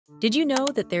Did you know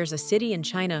that there's a city in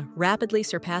China rapidly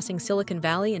surpassing Silicon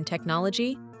Valley in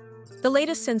technology? The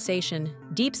latest sensation,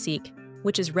 DeepSeek,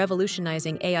 which is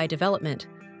revolutionizing AI development,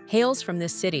 hails from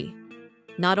this city.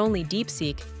 Not only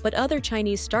DeepSeek, but other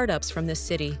Chinese startups from this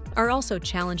city are also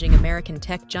challenging American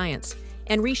tech giants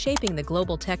and reshaping the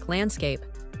global tech landscape.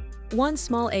 One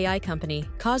small AI company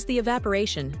caused the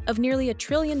evaporation of nearly $1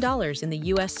 trillion in the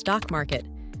US stock market.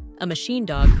 A machine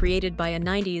dog created by a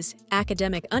 90s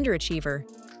academic underachiever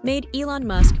made Elon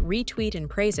Musk retweet and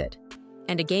praise it,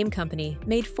 and a game company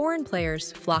made foreign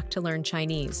players flock to learn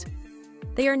Chinese.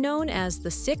 They are known as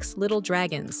the Six Little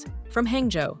Dragons, from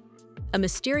Hangzhou, a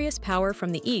mysterious power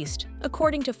from the East,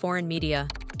 according to foreign media.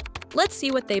 Let's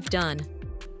see what they've done.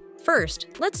 First,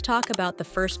 let's talk about the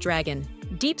first dragon,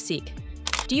 DeepSeek.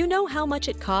 Do you know how much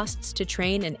it costs to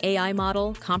train an AI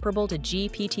model comparable to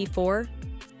GPT-4?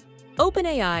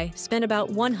 OpenAI spent about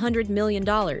 $100 million,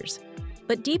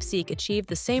 but DeepSeek achieved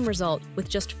the same result with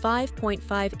just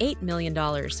 $5.58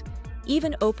 million,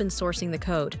 even open sourcing the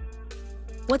code.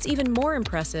 What's even more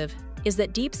impressive is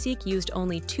that DeepSeek used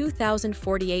only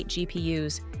 2,048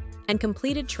 GPUs and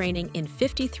completed training in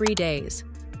 53 days.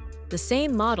 The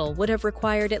same model would have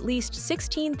required at least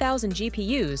 16,000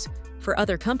 GPUs for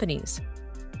other companies.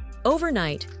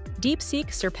 Overnight,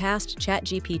 DeepSeek surpassed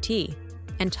ChatGPT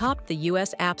and topped the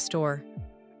US App Store.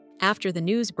 After the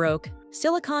news broke,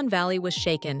 Silicon Valley was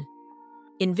shaken.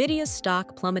 NVIDIA's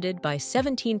stock plummeted by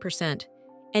 17%,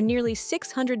 and nearly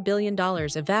 $600 billion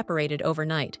evaporated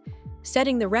overnight,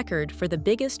 setting the record for the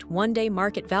biggest one-day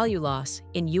market value loss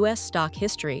in US stock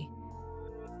history.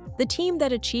 The team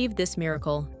that achieved this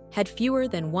miracle had fewer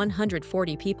than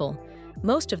 140 people,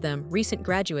 most of them recent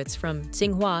graduates from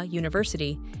Tsinghua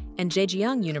University and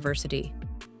Zhejiang University.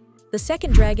 The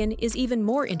second dragon is even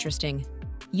more interesting,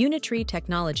 Unitree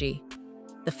Technology.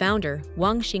 The founder,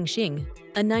 Wang,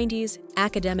 a 90s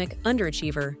academic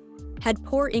underachiever, had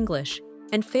poor English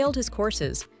and failed his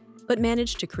courses, but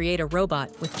managed to create a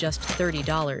robot with just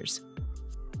 $30.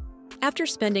 After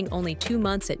spending only 2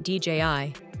 months at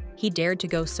DJI, he dared to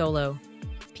go solo.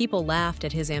 People laughed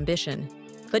at his ambition,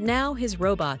 but now his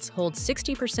robots hold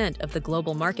 60% of the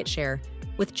global market share,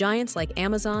 with giants like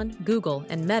Amazon, Google,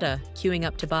 and Meta queuing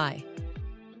up to buy.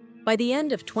 By the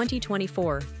end of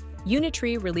 2024,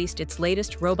 Unitree released its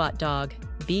latest robot dog,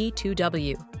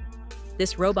 B2W.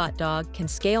 This robot dog can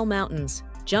scale mountains,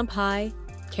 jump high,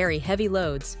 carry heavy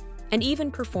loads, and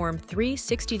even perform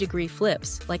 360-degree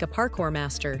flips like a parkour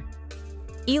master.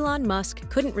 Elon Musk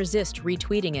couldn't resist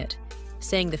retweeting it,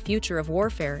 saying the future of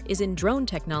warfare is in drone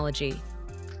technology.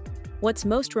 What's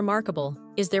most remarkable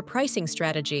is their pricing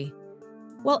strategy.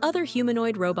 While other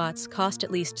humanoid robots cost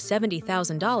at least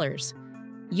 $70,000,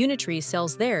 Unitree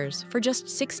sells theirs for just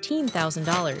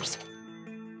 $16,000.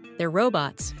 Their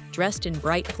robots, dressed in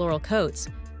bright floral coats,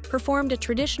 performed a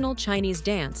traditional Chinese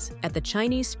dance at the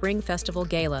Chinese Spring Festival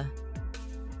Gala.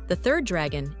 The third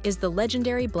dragon is the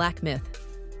legendary black myth,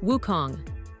 Wukong,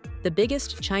 the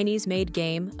biggest Chinese-made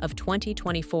game of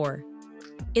 2024.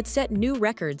 It set new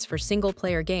records for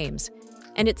single-player games,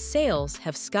 and its sales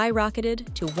have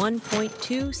skyrocketed to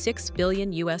 $1.26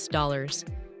 billion.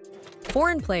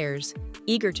 Foreign players,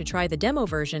 eager to try the demo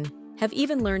version, have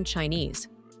even learned Chinese.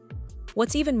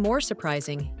 What's even more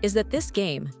surprising is that this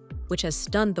game, which has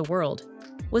stunned the world,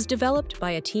 was developed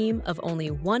by a team of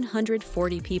only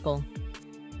 140 people.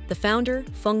 The founder,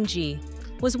 Feng Ji,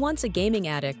 was once a gaming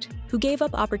addict who gave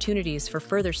up opportunities for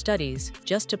further studies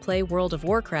just to play World of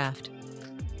Warcraft.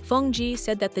 Feng Ji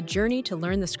said that the journey to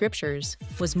learn the scriptures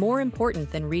was more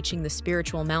important than reaching the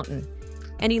spiritual mountain,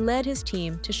 and he led his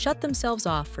team to shut themselves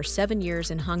off for 7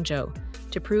 years in Hangzhou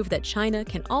to prove that China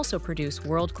can also produce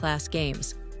world-class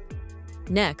games.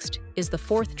 Next is the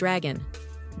fourth dragon,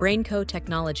 Brainco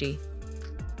Technology.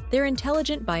 Their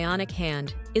intelligent bionic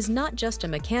hand is not just a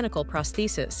mechanical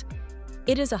prosthesis.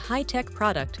 It is a high-tech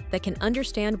product that can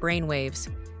understand brainwaves.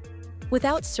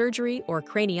 Without surgery or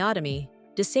craniotomy,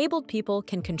 disabled people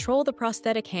can control the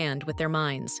prosthetic hand with their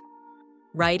minds.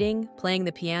 Writing, playing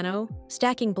the piano,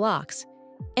 stacking blocks,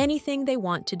 anything they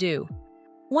want to do.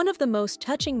 One of the most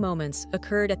touching moments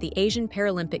occurred at the Asian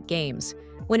Paralympic Games,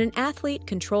 when an athlete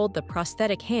controlled the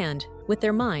prosthetic hand with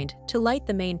their mind to light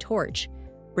the main torch,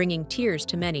 bringing tears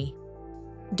to many.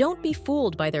 Don't be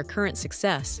fooled by their current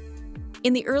success.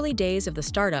 In the early days of the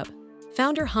startup,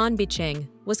 founder Han Bicheng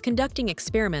was conducting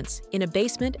experiments in a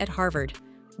basement at Harvard,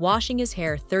 washing his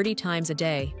hair 30 times a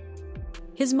day.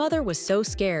 His mother was so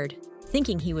scared,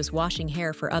 thinking he was washing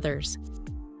hair for others.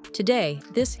 Today,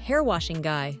 this hair-washing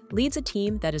guy leads a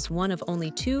team that is one of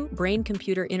only 2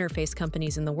 brain-computer interface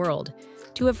companies in the world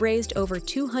to have raised over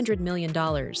 $200 million.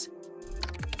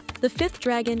 The fifth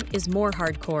dragon is more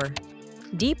hardcore.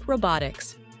 Deep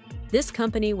Robotics. This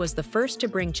company was the first to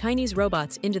bring Chinese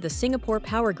robots into the Singapore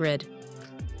power grid.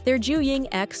 Their Juying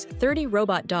X30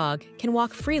 robot dog can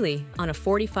walk freely on a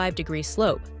 45-degree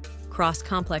slope, cross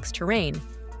complex terrain,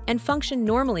 and function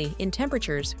normally in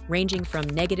temperatures ranging from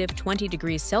 -20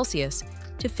 degrees Celsius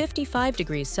to 55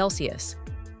 degrees Celsius.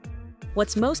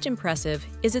 What's most impressive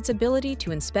is its ability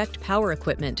to inspect power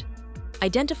equipment,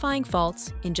 identifying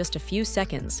faults in just a few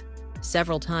seconds,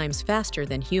 several times faster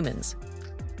than humans.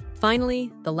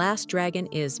 Finally, the last dragon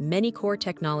is many-core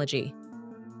technology.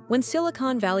 When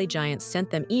Silicon Valley giants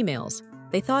sent them emails,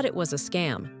 they thought it was a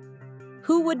scam.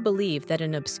 Who would believe that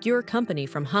an obscure company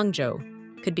from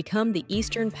Hangzhou could become the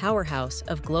Eastern powerhouse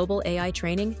of global AI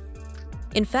training?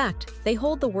 In fact, they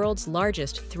hold the world's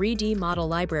largest 3D model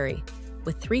library,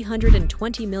 with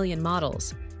 320 million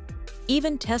models.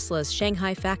 Even Tesla's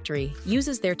Shanghai factory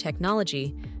uses their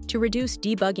technology to reduce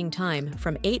debugging time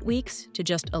from 8 weeks to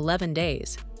just 11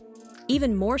 days.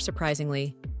 Even more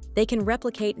surprisingly, they can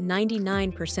replicate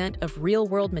 99% of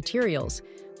real-world materials,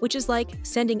 which is like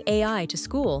sending AI to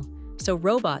school so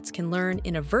robots can learn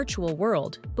in a virtual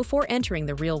world before entering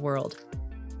the real world.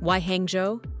 Why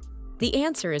Hangzhou? The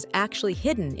answer is actually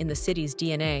hidden in the city's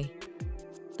DNA.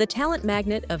 The talent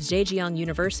magnet of Zhejiang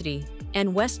University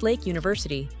and Westlake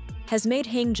University has made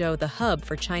Hangzhou the hub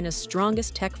for China's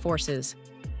strongest tech forces.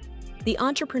 The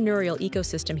entrepreneurial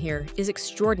ecosystem here is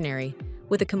extraordinary,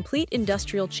 with a complete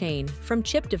industrial chain from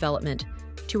chip development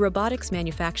to robotics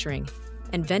manufacturing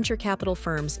and venture capital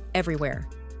firms everywhere.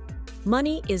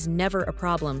 Money is never a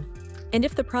problem, and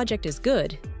if the project is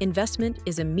good, investment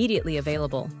is immediately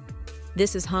available.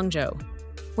 This is Hangzhou,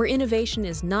 where innovation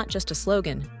is not just a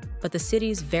slogan, but the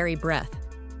city's very breath.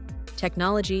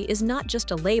 Technology is not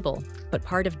just a label, but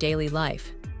part of daily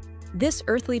life. This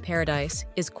earthly paradise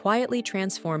is quietly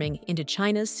transforming into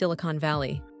China's Silicon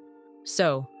Valley.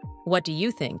 So, what do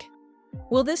you think?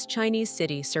 Will this Chinese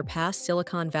city surpass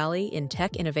Silicon Valley in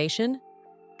tech innovation?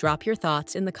 Drop your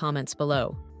thoughts in the comments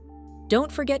below.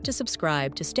 Don't forget to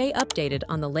subscribe to stay updated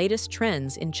on the latest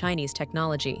trends in Chinese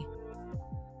technology.